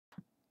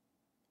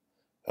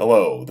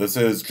Hello, this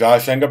is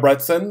Josh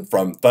Engebretson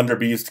from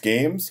Thunderbeast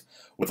Games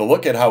with a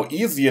look at how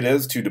easy it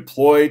is to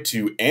deploy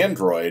to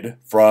Android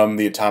from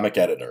the Atomic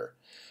Editor.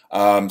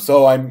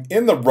 So I'm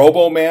in the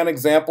RoboMan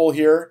example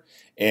here,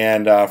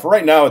 and for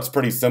right now it's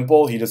pretty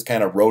simple. He just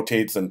kind of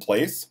rotates in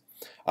place.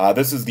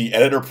 This is the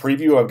editor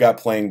preview I've got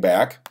playing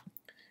back.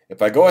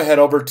 If I go ahead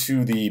over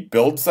to the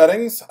build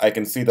settings, I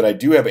can see that I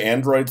do have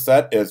Android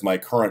set as my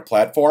current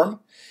platform,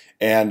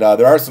 and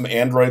there are some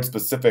Android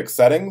specific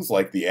settings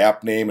like the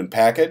app name and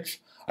package.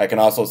 I can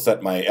also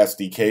set my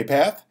SDK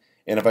path,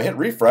 and if I hit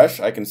refresh,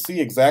 I can see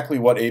exactly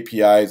what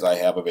APIs I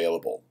have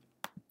available.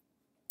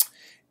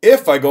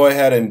 If I go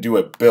ahead and do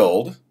a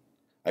build,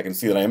 I can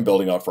see that I am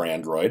building out for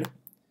Android.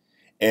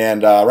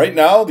 And right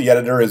now, the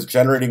editor is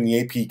generating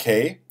the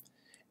APK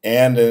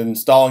and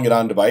installing it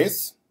on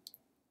device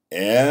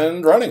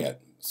and running it.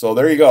 So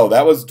there you go.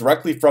 That was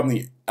directly from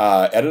the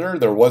editor.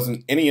 There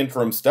wasn't any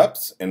interim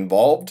steps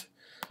involved.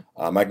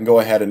 I can go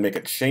ahead and make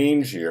a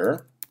change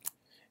here.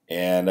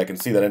 And I can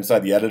see that inside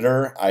the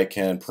editor, I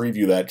can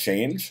preview that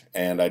change,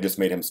 and I just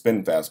made him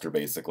spin faster,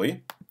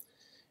 basically.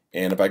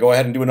 And if I go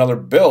ahead and do another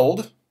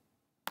build,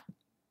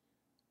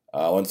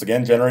 once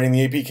again, generating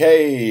the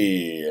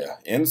APK,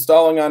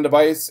 installing on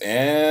device,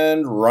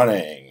 and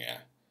running.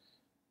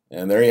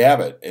 And there you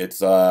have it.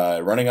 It's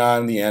running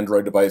on the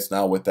Android device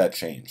now with that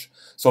change.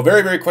 So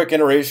very, very quick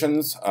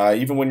iterations,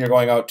 even when you're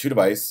going out to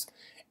device.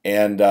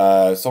 And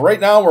so right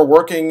now we're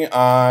working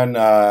on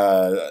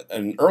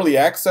an early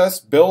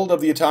access build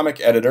of the Atomic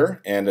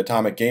Editor and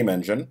Atomic Game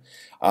Engine.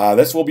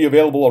 This will be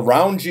available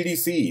around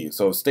GDC,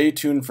 so stay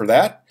tuned for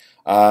that.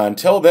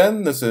 Until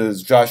then, this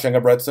is Josh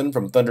Engebretson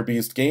from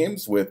Thunderbeast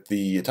Games with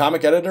the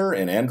Atomic Editor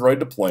and Android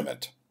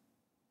deployment.